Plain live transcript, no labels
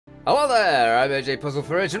Hello there, I'm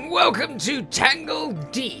PuzzleFerret, and welcome to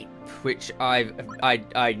Tangledeep, which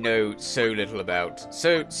I know so little about.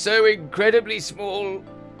 So incredibly small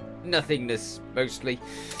nothingness, mostly.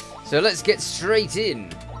 So let's get straight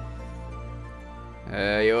in.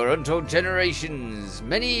 Your untold generations.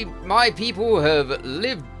 My people have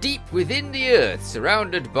lived deep within the earth,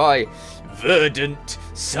 surrounded by verdant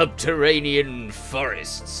subterranean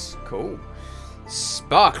forests. Cool.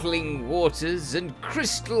 Sparkling waters and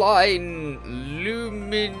crystalline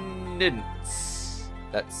luminance.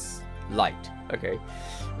 That's light. Okay.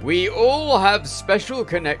 We all have special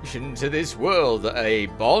connection to this world, a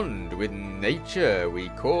bond with nature we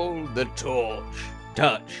call the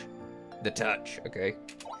touch. The touch, okay.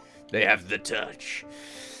 They have the touch.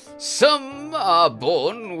 Some are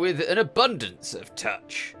born with an abundance of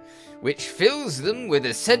touch, which fills them with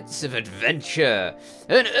a sense of adventure,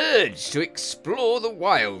 an urge to explore the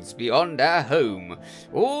wilds beyond our home.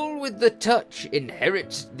 All with the touch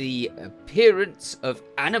inherit the appearance of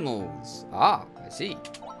animals. Ah, I see.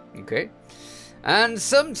 Okay. And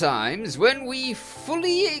sometimes, when we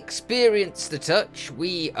fully experience the touch,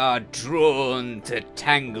 we are drawn to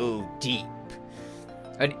Tangledeep,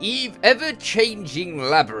 an ever-changing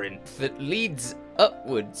labyrinth that leads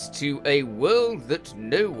upwards to a world that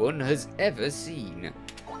no one has ever seen.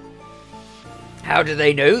 How do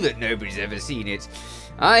they know that nobody's ever seen it?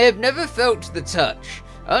 I have never felt the touch,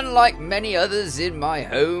 unlike many others in my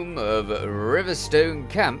home of Riverstone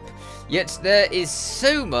Camp, yet there is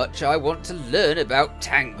so much I want to learn about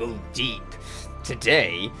Tangledeep.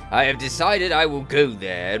 Today, I have decided I will go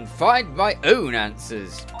there and find my own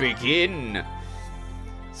answers. Begin!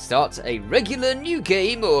 Start a regular new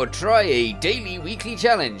game or try a daily weekly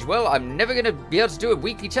challenge. Well, I'm never going to be able to do a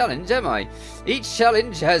weekly challenge, am I? Each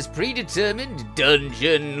challenge has predetermined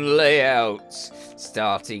dungeon layouts,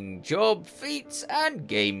 starting job, feats, and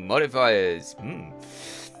game modifiers.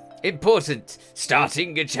 Important.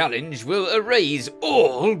 Starting a challenge will erase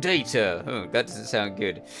all data. Oh, that doesn't sound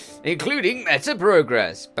good. Including meta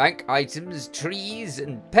progress. Bank items, trees,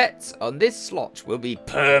 and pets on this slot will be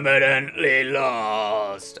permanently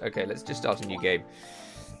lost. Okay, let's just start a new game.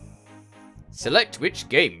 Select which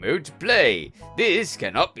game mode to play. This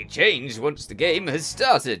cannot be changed once the game has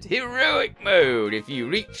started. Heroic mode. If you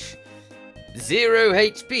reach 0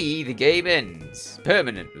 HP, the game ends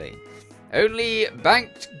permanently. Only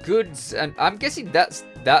banked goods, and I'm guessing that's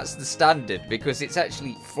the standard, because it's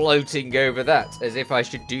actually floating over that, as if I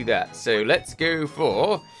should do that. So let's go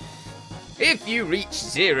for, if you reach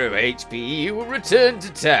 0 HP, you will return to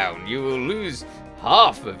town. You will lose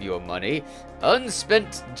half of your money,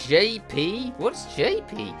 unspent JP, what's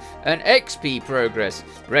JP? And XP progress,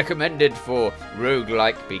 recommended for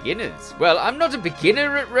roguelike beginners. Well, I'm not a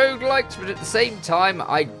beginner at roguelikes, but at the same time,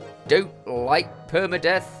 I don't like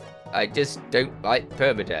permadeath. I just don't like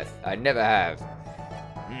permadeath. I never have.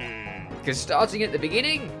 Because starting at the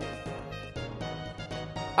beginning,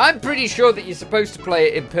 I'm pretty sure that you're supposed to play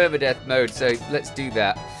it in permadeath mode, so let's do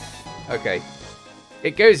that. Okay.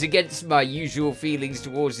 It goes against my usual feelings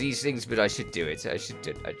towards these things, but I should do it. I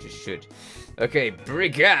just should. Okay,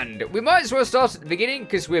 Brigand. We might as well start at the beginning,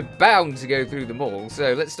 because we're bound to go through them all.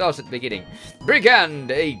 So let's start at the beginning. Brigand,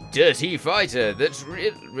 a dirty fighter that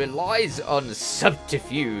relies on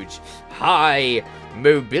subterfuge, high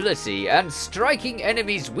mobility, and striking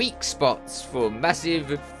enemies' weak spots for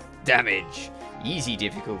massive damage. Easy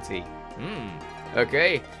difficulty.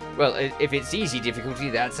 Okay, well, if it's easy difficulty,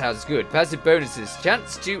 that sounds good. Passive bonuses.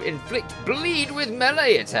 Chance to inflict bleed with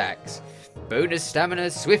melee attacks. Bonus stamina,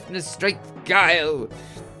 swiftness, strength, guile.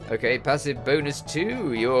 Okay, passive bonus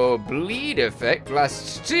 2. Your bleed effect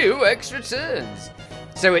lasts 2 extra turns.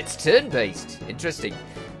 So it's turn-based. Interesting.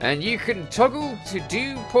 And you can toggle to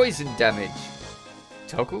do poison damage.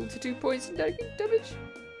 Toggle to do poison damage?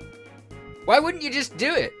 Why wouldn't you just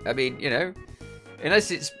do it? I mean, you know,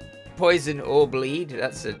 unless it's poison or bleed,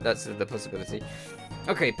 that's the possibility.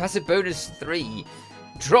 Okay, passive bonus 3.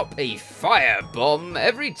 Drop a fire bomb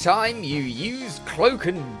every time you use Cloak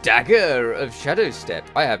and Dagger of Shadow Step.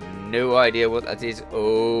 I have no idea what that is.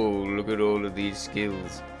 Oh, look at all of these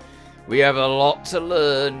skills. We have a lot to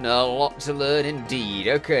learn indeed.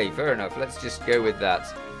 Okay, fair enough. Let's just go with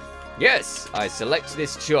that. Yes, I select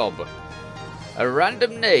this job. A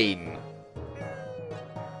random name.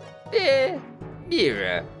 Yeah.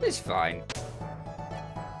 Mira, it's fine.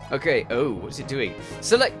 Okay, oh, what's it doing?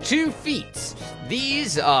 Select 2 feats.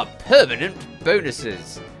 These are permanent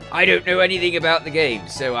bonuses. I don't know anything about the game,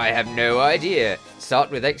 so I have no idea.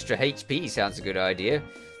 Start with extra HP sounds a good idea.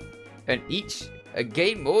 And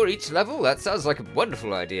gain more each level? That sounds like a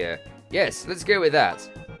wonderful idea. Yes, let's go with that.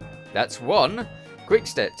 That's 1. Quick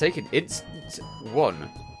step. Take an instant 1.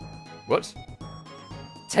 What?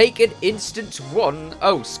 Take an instant 1.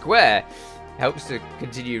 Oh, square. Helps to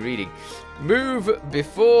continue reading. Move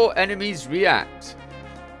before enemies react.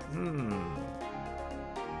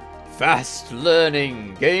 Fast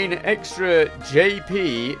learning. Gain extra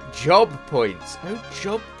JP job points. Oh,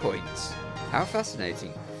 job points. How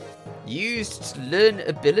fascinating. Used to learn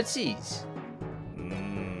abilities.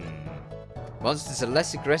 Monsters are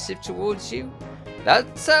less aggressive towards you.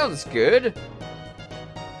 That sounds good.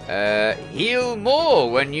 Heal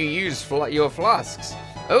more when you use your flasks.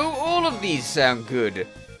 Oh, all of these sound good.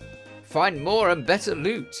 Find more and better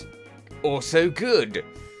loot. Also good.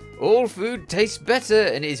 All food tastes better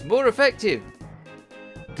and is more effective.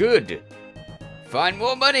 Good. Find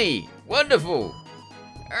more money. Wonderful.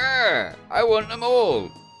 I want them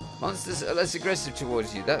all. Monsters are less aggressive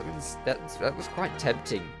towards you. That was quite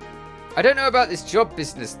tempting. I don't know about this job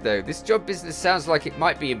business though. This job business sounds like it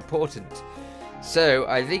might be important. So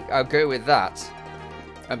I think I'll go with that.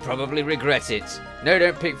 And probably regret it. No,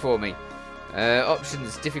 don't pick for me.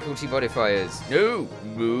 Options, difficulty modifiers. No.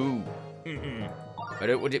 I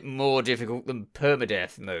don't want it more difficult than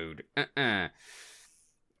permadeath mode.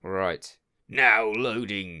 Right. Now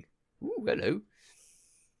loading. Ooh, hello.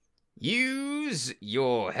 Use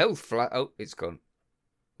your health flat. Oh, it's gone.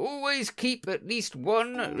 Always keep at least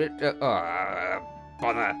one.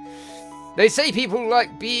 Bother. They say people like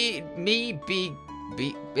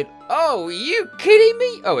oh, are you kidding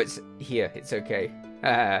me? Oh, it's here. It's okay.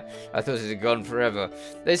 I thought it had gone forever.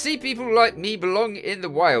 They see people like me belong in the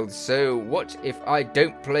wild, so what if I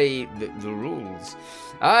don't play the rules?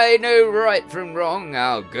 I know right from wrong,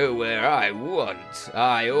 I'll go where I want.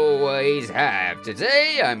 I always have.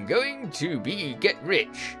 Today I'm going to get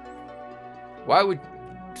rich. Why would...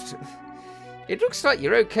 It looks like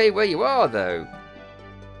you're okay where you are, though.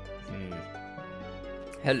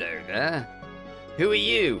 Hello there. Who are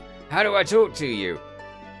you? How do I talk to you?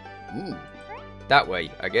 Ooh. That way,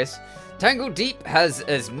 I guess. Tangledeep has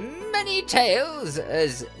as many tails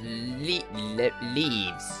as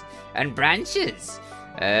leaves and branches.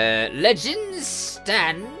 Legends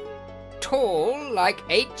stand tall like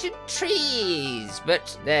ancient trees,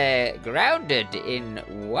 but they're grounded in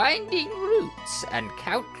winding roots and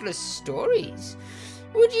countless stories.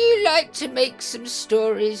 Would you like to make some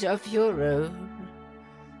stories of your own?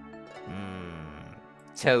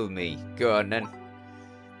 Tell me. Go on then.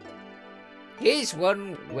 Here's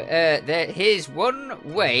one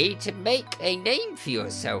way to make a name for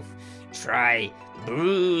yourself. Try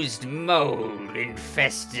bruised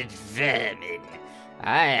mold-infested vermin.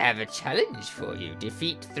 I have a challenge for you.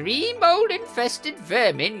 Defeat 3 mold-infested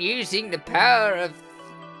vermin using the power of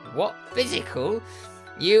what physical?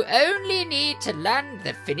 You only need to land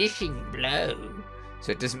the finishing blow.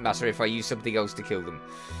 So it doesn't matter if I use something else to kill them.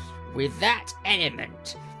 With that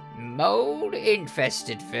element,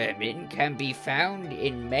 mold-infested vermin can be found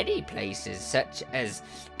in many places, such as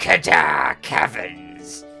Kadar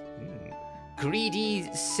Caverns. Greedy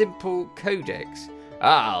Simple Codex.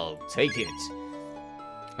 I'll take it.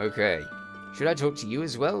 Okay. Should I talk to you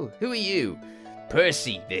as well? Who are you?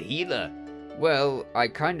 Percy, the healer. Well, I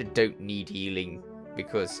kind of don't need healing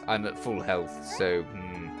because I'm at full health, so...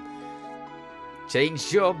 Change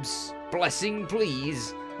jobs. Blessing,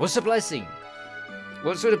 please. What's a blessing?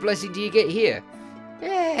 What sort of blessing do you get here?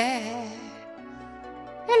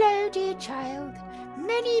 Hello, dear child.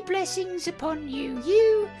 Many blessings upon you,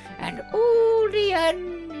 you and all the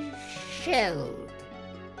unshelled.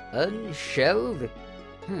 Unshelled?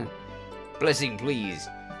 Blessing, please.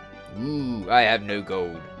 Ooh, I have no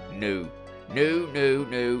gold. No.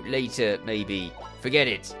 Later, maybe. Forget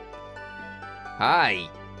it. Hi.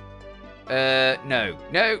 No,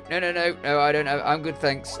 I don't have, I'm good,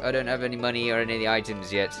 thanks. I don't have any money or any of the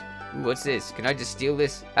items yet. Ooh, what's this? Can I just steal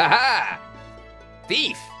this? Ha-ha!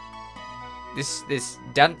 Thief! This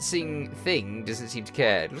dancing thing doesn't seem to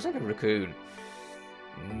care. It looks like a raccoon.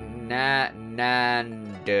 Nando.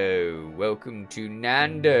 Welcome to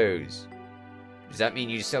Nando's. Does that mean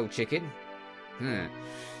you sell chicken?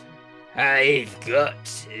 I've got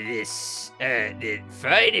this, the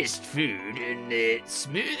finest food and the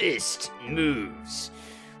smoothest moves.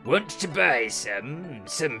 Want to buy some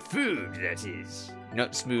food, that is.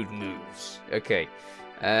 Not smooth moves. Okay.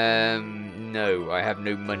 No, I have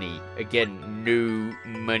no money. Again, no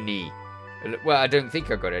money. Well, I don't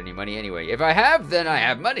think I've got any money anyway. If I have, then I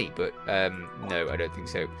have money, but, no, I don't think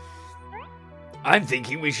so. I'm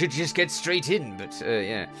thinking we should just get straight in, but,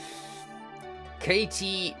 yeah.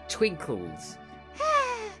 Katie Twinkles.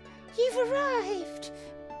 You've arrived.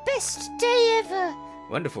 Best day ever.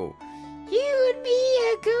 Wonderful. You and me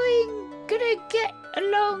are gonna get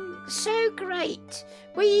along so great.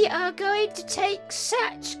 We are going to take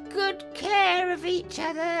such good care of each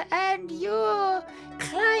other, and you're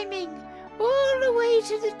climbing all the way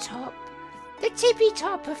to the top, the tippy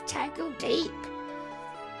top of Tangledeep.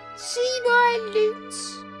 See my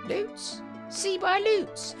loots, see my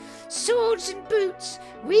loots, swords and boots.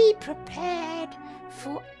 We prepared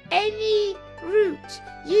for any route.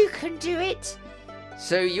 You can do it.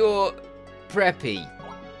 So you're preppy.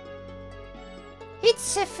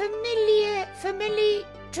 It's a familiar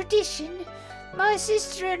tradition. My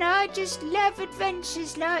sister and I just love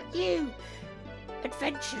adventures like you.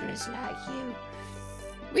 Adventurers like you.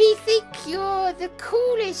 We think you're the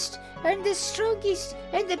coolest and the strongest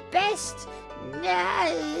and the best.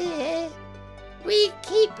 Nah. We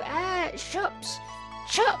keep our shops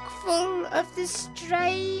chock full of the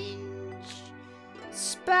strange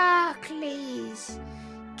sparklies.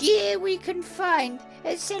 Gear we can find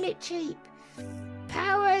and sell it cheap.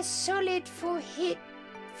 Power solid for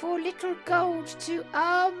little gold to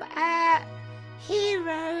arm our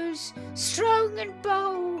heroes, strong and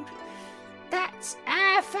bold. That's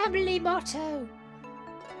our family motto.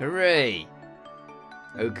 Hooray!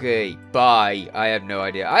 Okay, bye. I have no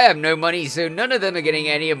idea. I have no money, so none of them are getting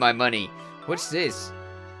any of my money. What's this?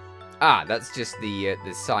 Ah, that's just the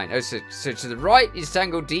sign. Oh, so to the right is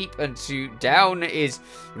Tangledeep, and to down is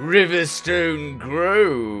Riverstone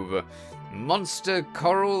Grove. Monster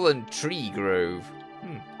Coral and Tree Grove.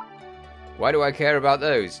 Why do I care about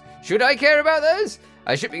those? Should I care about those?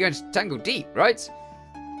 I should be going to Tangledeep, right?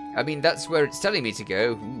 I mean, that's where it's telling me to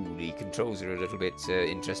go. Ooh, the controls are a little bit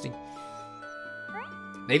interesting.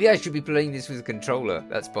 Maybe I should be playing this with a controller.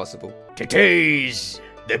 That's possible. Today's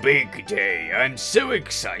the big day. I'm so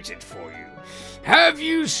excited for you. Have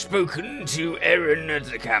you spoken to Erin at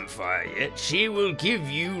the campfire yet? She will give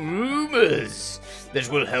you rumors that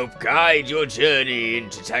will help guide your journey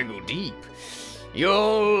into Tangledeep.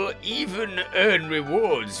 You'll even earn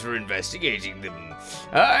rewards for investigating them.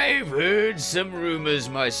 I've heard some rumors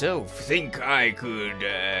myself. Think I couldn't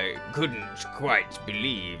quite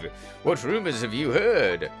believe. What rumors have you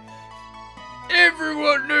heard?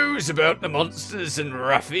 Everyone knows about the monsters and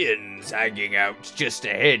ruffians hanging out just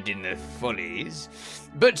ahead in the follies.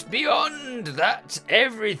 But beyond that,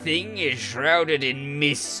 everything is shrouded in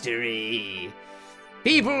mystery.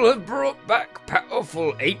 People have brought back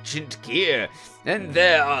powerful ancient gear, and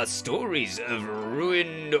there are stories of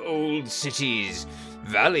ruined old cities,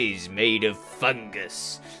 valleys made of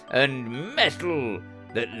fungus, and metal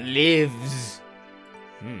that lives.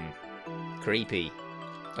 Creepy.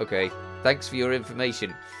 Okay, thanks for your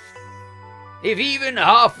information. If even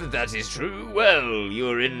half of that is true, well,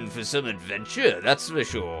 you're in for some adventure, that's for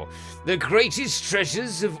sure. The greatest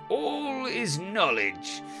treasures of all is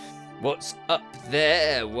knowledge. What's up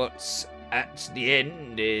there, what's at the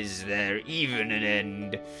end, is there even an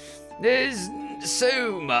end? There's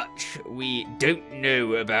so much we don't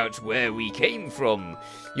know about where we came from.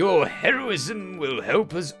 Your heroism will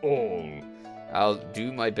help us all. I'll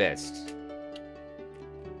do my best.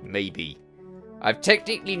 Maybe. I've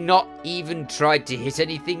technically not even tried to hit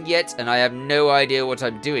anything yet, and I have no idea what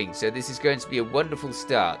I'm doing, so this is going to be a wonderful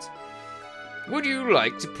start. Would you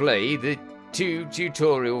like to play the 2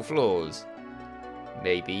 tutorial floors?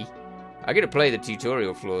 Maybe. I'm going to play the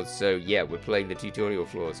tutorial floors, so yeah, we're playing the tutorial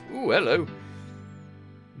floors. Ooh, hello.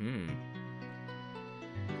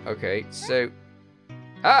 Okay, so...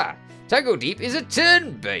 Tangledeep is a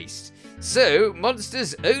turn-based, so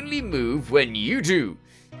monsters only move when you do.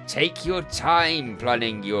 Take your time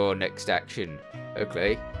planning your next action.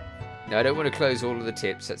 Okay. No, I don't want to close all of the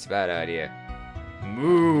tips, that's a bad idea.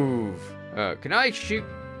 Move. Can I shoot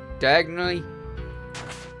diagonally?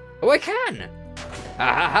 Oh, I can!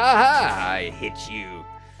 Ha ha ha ha! I hit you.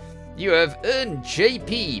 You have earned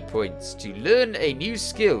JP points to learn a new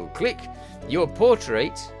skill. Click your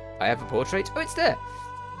portrait. I have a portrait. Oh, it's there.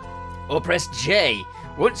 Or press J.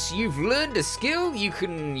 Once you've learned a skill, you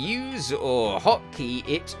can use or hotkey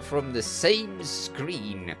it from the same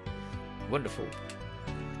screen. Wonderful.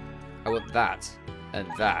 I want that,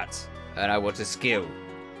 and I want a skill.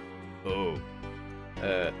 Oh.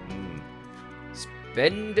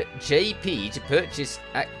 Spend JP to purchase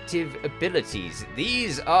active abilities.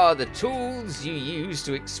 These are the tools you use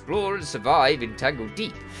to explore and survive in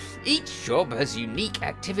Tangledeep. Each job has unique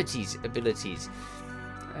activities abilities,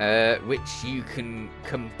 which you can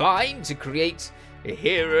combine to create a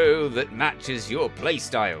hero that matches your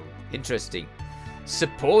playstyle. Interesting.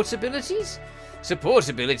 Support abilities? Support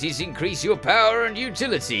abilities increase your power and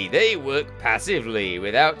utility. They work passively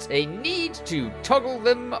without a need to toggle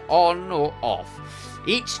them on or off.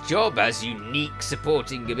 Each job has unique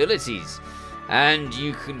supporting abilities, and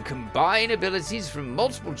you can combine abilities from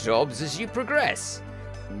multiple jobs as you progress.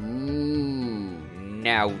 Ooh,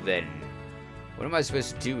 now then. What am I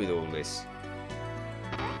supposed to do with all this?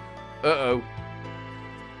 Uh-oh.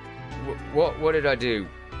 What did I do?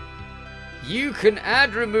 You can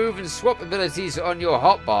add, remove, and swap abilities on your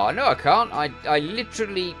hotbar. No, I can't. I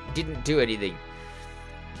literally didn't do anything.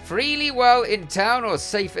 Freely while in town or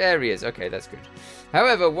safe areas. Okay, that's good.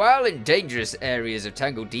 However, while in dangerous areas of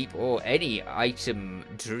Tangledeep or any item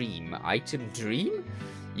dream,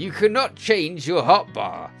 you cannot change your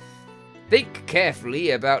hotbar. Think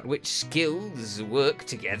carefully about which skills work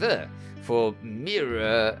together for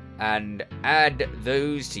mirror and add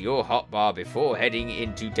those to your hotbar before heading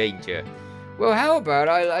into danger. Well, how about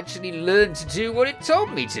I'll actually learn to do what it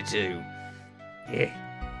told me to do? Yeah,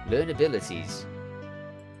 learn abilities.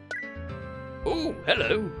 Oh,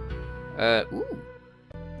 hello.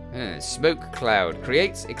 Smoke cloud.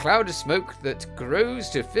 Creates a cloud of smoke that grows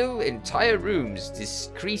to fill entire rooms,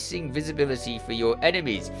 decreasing visibility for your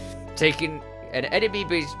enemies. Taking an enemy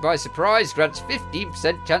by surprise grants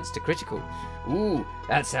 15% chance to critical. Ooh,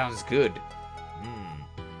 that sounds good.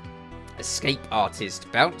 Escape artist.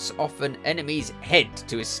 Bounce off an enemy's head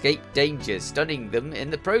to escape danger, stunning them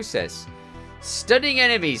in the process. Stunning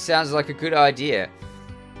enemies sounds like a good idea.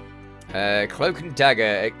 Cloak and dagger.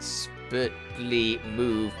 Expertly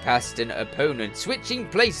move past an opponent, switching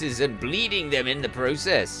places and bleeding them in the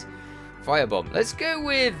process. Firebomb. Let's go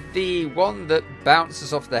with the one that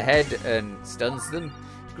bounces off the head and stuns them.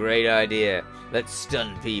 Great idea. Let's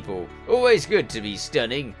stun people. Always good to be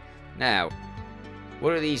stunning. Now,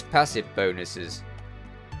 what are these passive bonuses?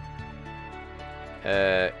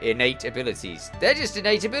 Innate abilities. They're just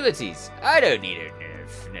innate abilities. I don't need a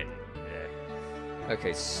nerf.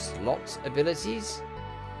 Okay, slot abilities.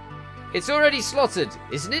 It's already slotted,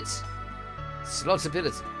 isn't it? Slot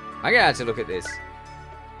ability. I'm gonna have to look at this.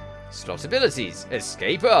 Slot abilities.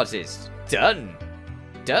 Escape artist. Done.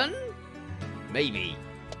 Done? Maybe.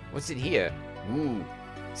 What's in here? Ooh,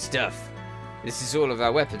 stuff. This is all of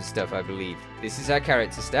our weapon stuff, I believe. This is our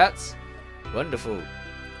character stats. Wonderful.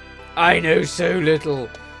 I know so little,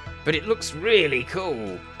 but it looks really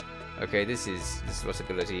cool. Okay, this is the slot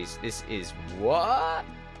abilities. This is what?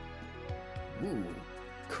 Ooh,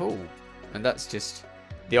 cool. And that's just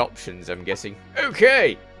the options, I'm guessing.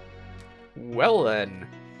 Okay. Well then.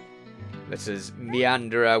 Let us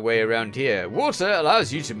meander our way around here. Water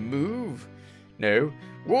allows you to move. No.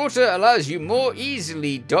 Water allows you more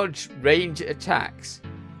easily dodge range attacks.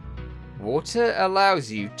 Water allows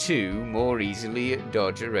you to more easily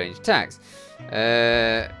dodge range attacks.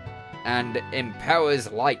 And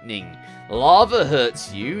empowers lightning. Lava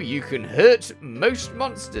hurts you. You can hurt most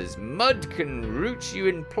monsters. Mud can root you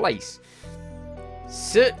in place.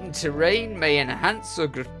 Certain terrain may enhance or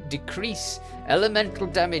decrease elemental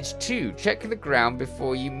damage too. Check the ground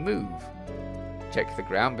before you move. Check the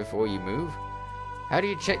ground before you move? How do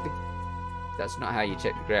you check the... That's not how you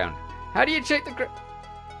check the ground. How do you check the ground?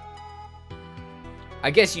 I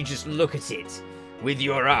guess you just look at it with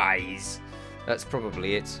your eyes. That's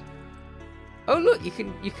probably it. Oh look, you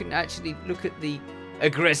can actually look at the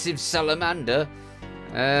aggressive salamander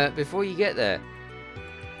before you get there.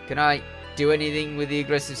 Can I do anything with the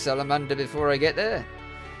aggressive salamander before I get there?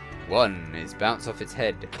 One is bounce off its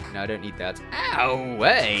head. No, I don't need that. Ow,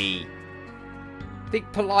 hey! Think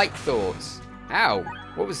polite thoughts. Ow,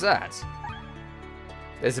 what was that?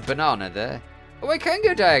 There's a banana there. Oh, I can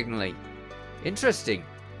go diagonally. Interesting.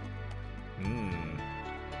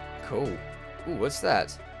 Cool. Ooh, what's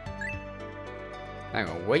that? Hang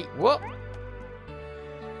on, wait, what?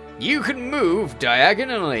 You can move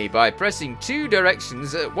diagonally by pressing 2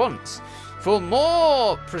 directions at once. For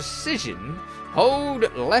more precision,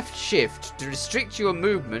 hold left shift to restrict your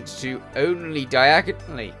movement to only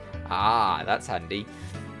diagonally. Ah, that's handy.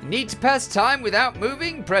 Need to pass time without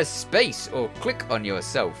moving? Press space or click on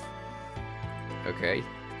yourself. Okay.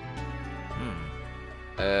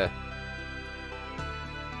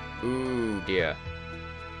 Ooh dear.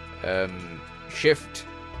 Shift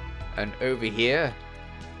and over here.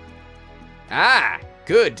 Ah,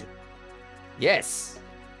 good. Yes,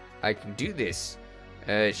 I can do this.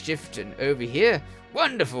 Shift and over here.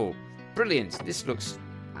 Wonderful. Brilliant. This looks...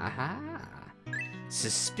 Aha.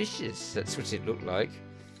 Suspicious. That's what it looked like.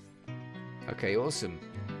 Okay, awesome.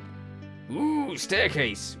 Ooh,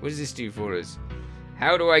 staircase. What does this do for us?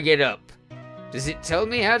 How do I get up? Does it tell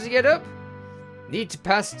me how to get up? Need to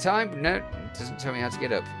pass time? No, it doesn't tell me how to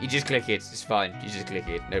get up. You just click it. It's fine. You just click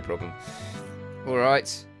it. No problem.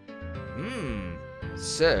 Alright.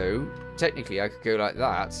 So, technically I could go like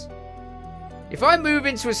that. If I move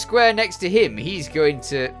into a square next to him, he's going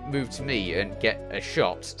to move to me and get a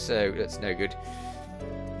shot. So that's no good.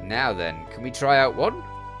 Now then, can we try out one?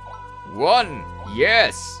 One!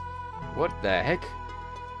 Yes! What the heck?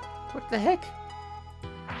 What the heck?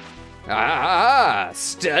 Ah!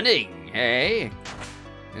 Stunning, eh?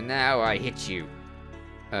 And now I hit you.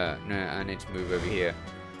 No, I need to move over here.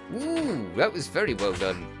 Ooh, that was very well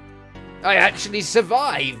done. I actually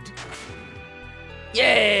survived!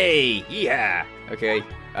 Yay! Yeah! Okay,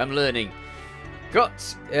 I'm learning.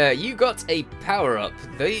 You got a power-up.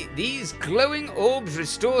 These glowing orbs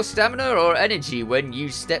restore stamina or energy when you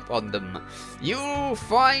step on them. You'll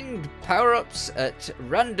find power-ups at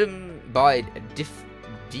random by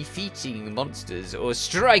defeating monsters or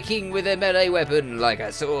striking with a melee weapon like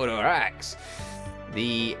a sword or axe.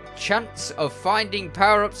 The chance of finding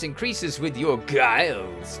power-ups increases with your guile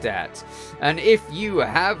stat. And if you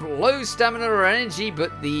have low stamina or energy,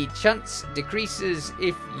 but the chance decreases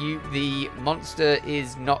if the monster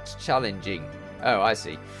is not challenging. Oh, I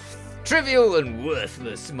see. Trivial and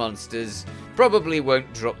worthless monsters probably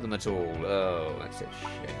won't drop them at all. Oh, that's a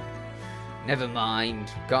shame. Never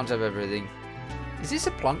mind. Can't have everything. Is this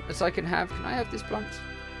a plant that I can have? Can I have this plant?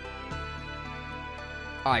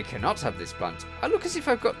 I cannot have this plant. I look as if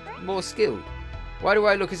I've got more skill. Why do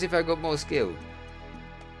I look as if I've got more skill?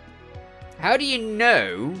 How do you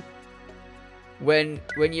know when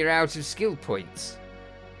you're out of skill points?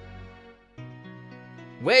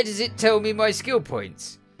 Where does it tell me my skill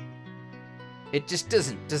points? It just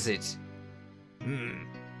doesn't, does it?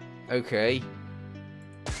 Okay.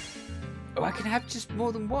 Oh, I can have just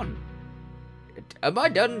more than one. Am I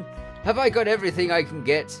done? Have I got everything I can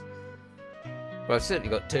get? Well, I've certainly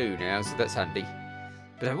got 2 now, so that's handy.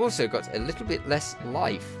 But I've also got a little bit less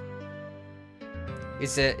life.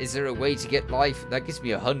 Is there a way to get life? That gives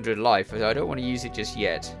me 100 life, but I don't want to use it just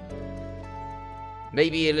yet.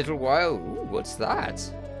 Maybe a little while. Ooh, what's that?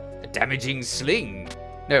 A damaging sling.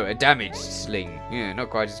 No, a damaged sling. Yeah, not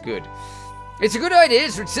quite as good. It's a good idea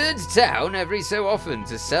to return to town every so often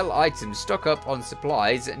to sell items, stock up on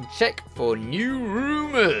supplies, and check for new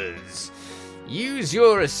rumors. Use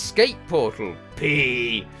your escape portal,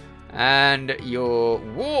 P, and your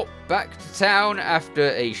warp back to town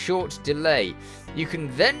after a short delay. You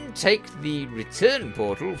can then take the return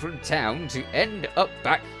portal from town to end up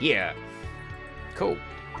back here. Cool.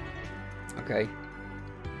 Okay.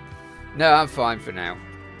 No, I'm fine for now.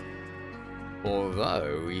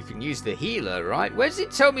 Although, you can use the healer, right? Where does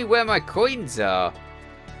it tell me where my coins are?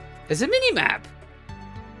 There's a mini-map.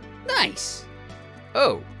 Nice.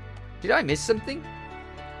 Oh. Did I miss something?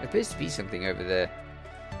 There appears to be something over there.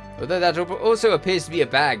 Although that also appears to be a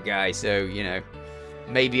bad guy, so, you know,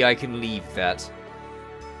 maybe I can leave that.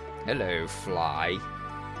 Hello, fly.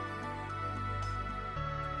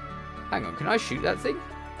 Hang on, can I shoot that thing?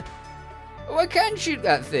 Oh, I can shoot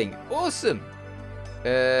that thing. Awesome.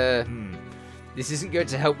 This isn't going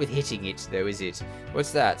to help with hitting it, though, is it?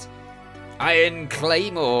 What's that? Iron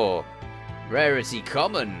Claymore. Rarity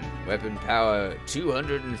common. Weapon power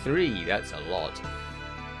 203. That's a lot.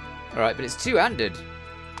 Alright, but it's two-handed.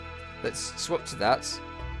 Let's swap to that.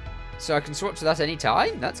 So I can swap to that any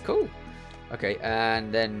time? That's cool. Okay,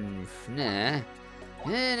 and then... and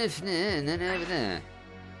then over there.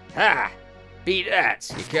 Ha! Beat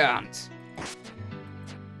that. You can't.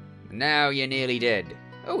 Now you're nearly dead.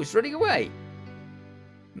 Oh, it's running away.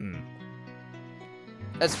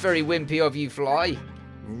 That's very wimpy of you, Fly.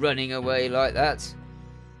 Running away like that.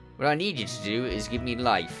 What I need you to do is give me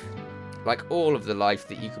life. Like all of the life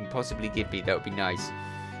that you can possibly give me. That would be nice.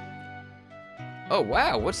 Oh,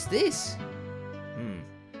 wow. What's this?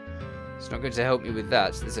 It's not going to help me with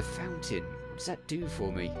that. There's a fountain. What does that do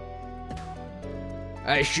for me?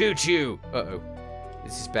 I shoot you. Uh-oh.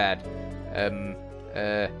 This is bad.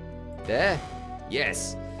 There?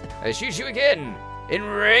 Yes. I shoot you again.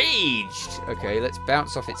 Enraged. Okay, let's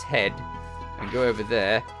bounce off its head and go over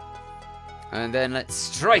there. And then let's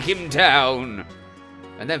strike him down.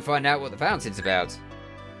 And then find out what the fountain's about.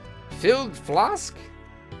 Filled flask?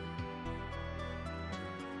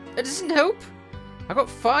 That doesn't help. I've got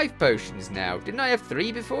 5 potions now. Didn't I have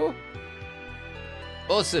 3 before?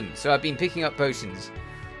 Awesome. So I've been picking up potions.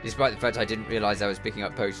 Despite the fact I didn't realise I was picking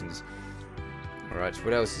up potions. Alright,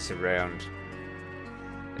 what else is around?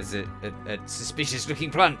 There's a suspicious looking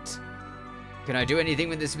plant. Can I do anything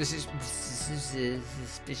with this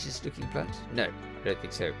suspicious looking plant? No, I don't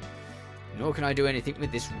think so. Nor can I do anything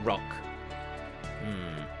with this rock.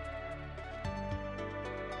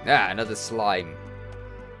 Ah, another slime.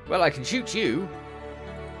 Well, I can shoot you.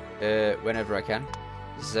 Whenever I can.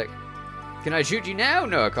 Just a sec. Can I shoot you now?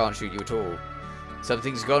 No, I can't shoot you at all.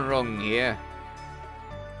 Something's gone wrong here.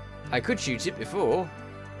 I could shoot it before.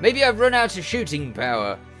 Maybe I've run out of shooting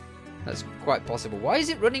power. That's quite possible. Why is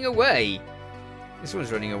it running away? This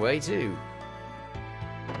one's running away too.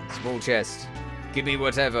 Small chest. Give me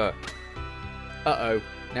whatever. Uh-oh.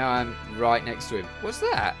 Now I'm right next to him. What's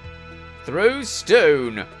that? Throw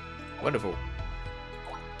stone. Wonderful.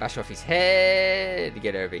 Bash off his head.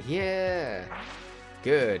 Get over here.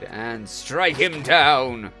 Good. And strike him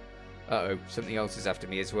down. Uh-oh. Something else is after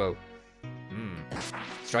me as well.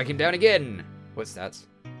 Strike him down again. What's that?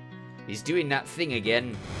 He's doing that thing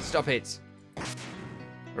again. Stop it.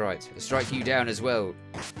 Right. I'll strike you down as well.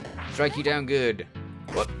 Strike you down good.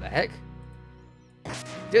 What the heck?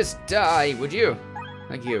 Just die, would you?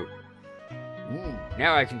 Thank you. Ooh,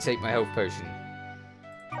 now I can take my health potion.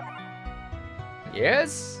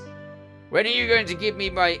 Yes? When are you going to give me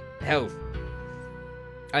my health?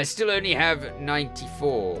 I still only have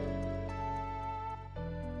 94.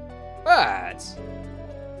 What?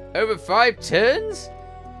 Over 5 turns?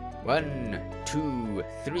 1, 2,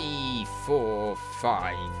 3, 4,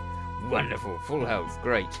 5. Wonderful. Full health.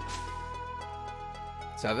 Great.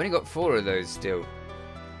 So I've only got 4 of those still.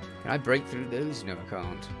 Can I break through those? No, I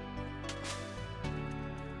can't.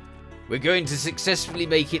 We're going to successfully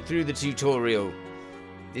make it through the tutorial.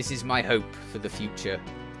 This is my hope for the future.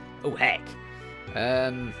 Oh, heck.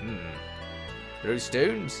 Throw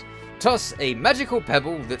stones. Toss a magical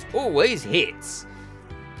pebble that always hits.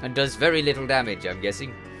 And does very little damage, I'm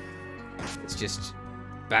guessing. Let's just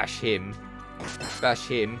bash him. Bash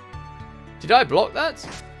him. Did I block that?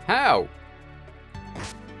 How?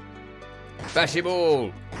 Bash him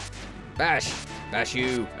all. Bash. Bash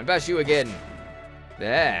you. And bash you again.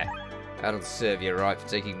 There. That'll serve you right for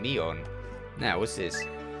taking me on. Now, what's this?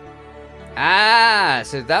 Ah,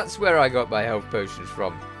 so that's where I got my health potions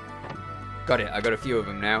from. Got it. I got a few of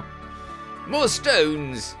them now. More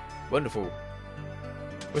stones. Wonderful.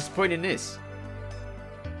 What's the point in this?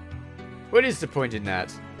 What is the point in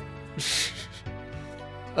that?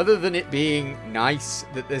 Other than it being nice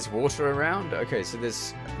that there's water around. Okay, so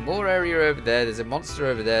there's more area over there. There's a monster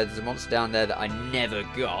over there. There's a monster down there that I never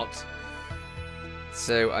got.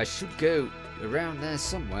 So I should go around there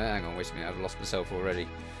somewhere. Hang on, wait a minute. I've lost myself already.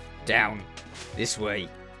 Down. This way.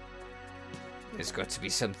 There's got to be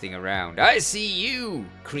something around. I see you,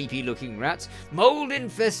 creepy looking rat. Mold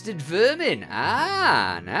infested vermin.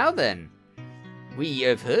 Ah, now then. We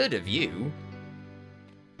have heard of you.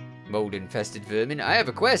 Mold infested vermin. I have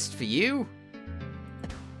a quest for you.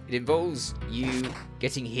 It involves you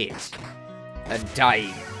getting hit and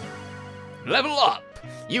dying. Level up.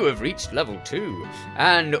 You have reached level 2,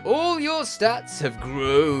 and all your stats have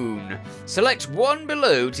grown. Select one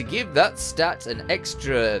below to give that stat an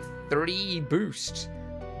extra 3 boost.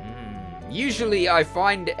 Usually I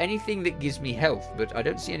find anything that gives me health, but I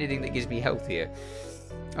don't see anything that gives me health here.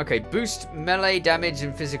 Okay, boost melee damage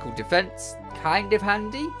and physical defense. Kind of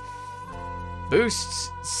handy. Boosts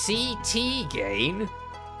CT gain.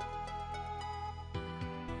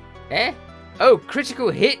 Oh, critical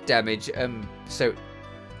hit damage. So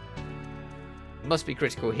must be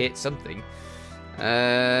critical hit something.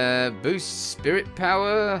 Boosts spirit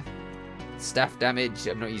power. Staff damage.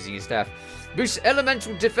 I'm not using a staff. Boosts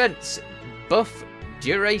elemental defense. Buff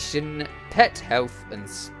duration, pet health, and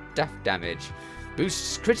staff damage.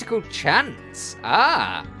 Boosts critical chance.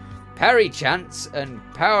 Ah! Parry chance and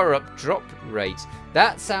power up drop rate.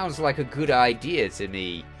 That sounds like a good idea to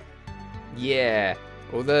me. Yeah.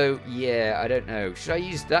 Although, yeah, I don't know. Should I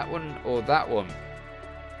use that one or that one?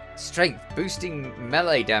 Strength. Boosting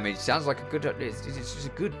melee damage. Sounds like a good... It's just a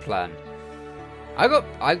good plan.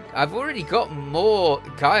 I've already got more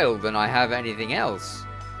Kyle than I have anything else.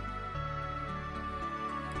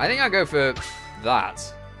 I think I'll go for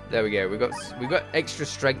that. There we go. We've got extra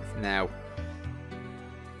strength now.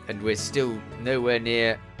 And we're still nowhere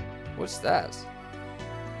near... What's that?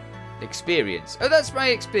 Experience. Oh, that's my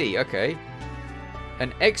XP. Okay.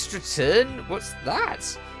 An extra turn? What's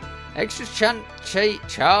that? Extra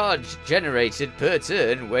charge generated per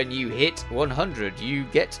turn when you hit 100. You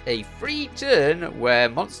get a free turn where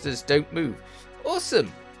monsters don't move.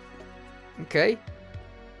 Awesome. Okay.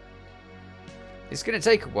 It's going to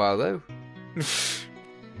take a while, though.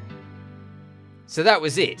 So that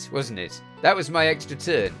was it, wasn't it? That was my extra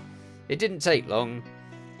turn. It didn't take long.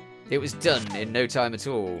 It was done in no time at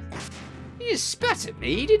all. You just spat at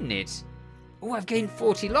me, didn't it? Oh, I've gained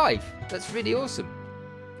 40 life. That's really awesome.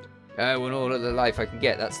 I want all of the life I can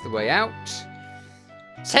get. That's the way out.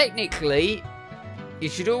 Technically, you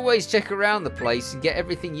should always check around the place and get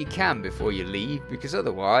everything you can before you leave, because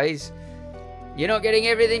otherwise, you're not getting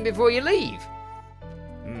everything before you leave.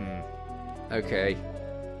 Okay.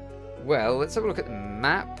 Well, let's have a look at the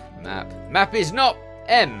map. Map. Map is not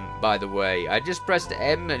M, by the way. I just pressed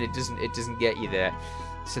M and it doesn't get you there.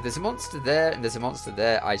 So there's a monster there and there's a monster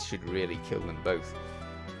there. I should really kill them both.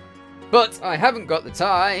 But I haven't got the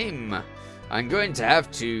time. I'm going to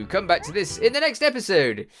have to come back to this in the next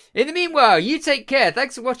episode. In the meanwhile, you take care.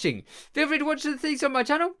 Thanks for watching. Feel free to watch other things on my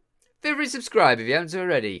channel. Feel free to subscribe if you haven't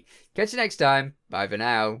already. Catch you next time. Bye for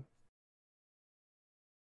now.